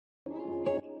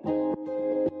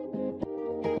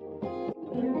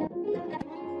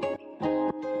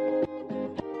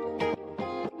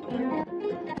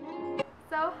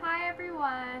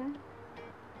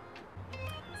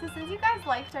So since you guys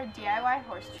liked our DIY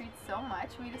horse treats so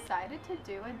much, we decided to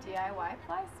do a DIY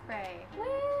fly spray.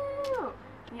 Woo!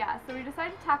 Yeah, so we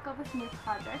decided to tackle this new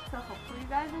project, so hopefully you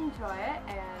guys enjoy it,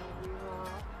 and we will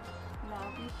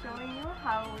now be showing you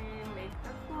how we make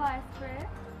the fly spray.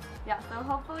 Yeah, so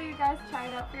hopefully you guys try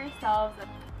it out for yourselves.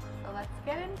 So let's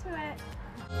get into it.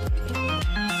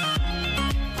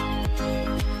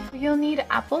 You'll need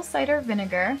apple cider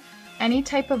vinegar, any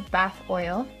type of bath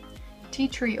oil, tea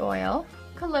tree oil,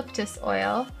 eucalyptus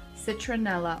oil,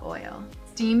 citronella oil,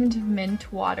 steamed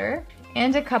mint water,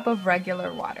 and a cup of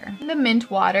regular water. The mint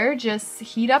water, just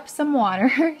heat up some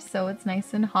water so it's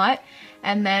nice and hot,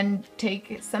 and then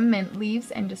take some mint leaves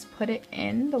and just put it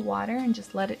in the water and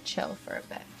just let it chill for a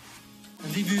bit.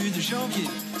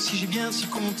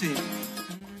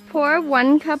 Pour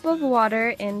 1 cup of water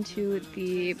into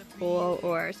the bowl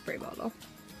or spray bottle.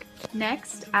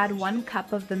 Next, add 1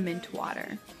 cup of the mint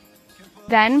water.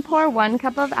 Then pour 1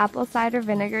 cup of apple cider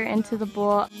vinegar into the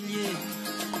bowl.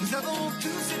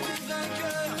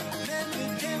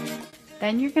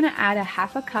 Then you're going to add a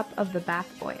half a cup of the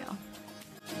bath oil.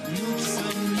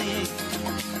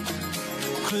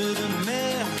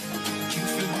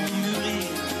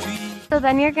 So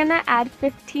then you're going to add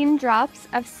 15 drops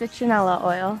of citronella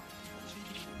oil,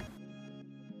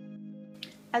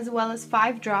 as well as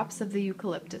 5 drops of the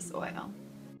eucalyptus oil.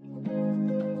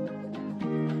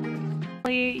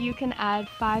 You can add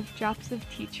 5 drops of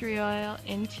tea tree oil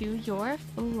into your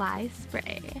fly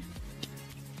spray.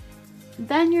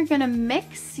 Then you're going to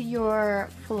mix your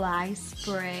fly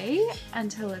spray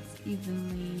until it's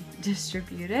evenly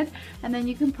distributed, and then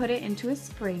you can put it into a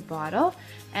spray bottle,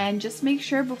 and just make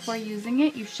sure before using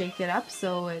it you shake it up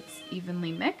so it's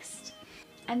evenly mixed,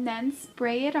 and then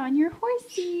spray it on your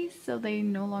horsies so they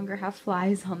no longer have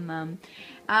flies on them.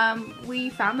 We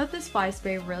found that this fly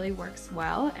spray really works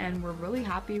well, and we're really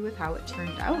happy with how it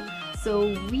turned out.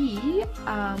 So we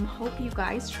hope you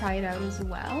guys try it out as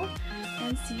well,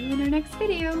 and see you in our next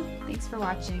video. Thanks for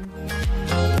watching.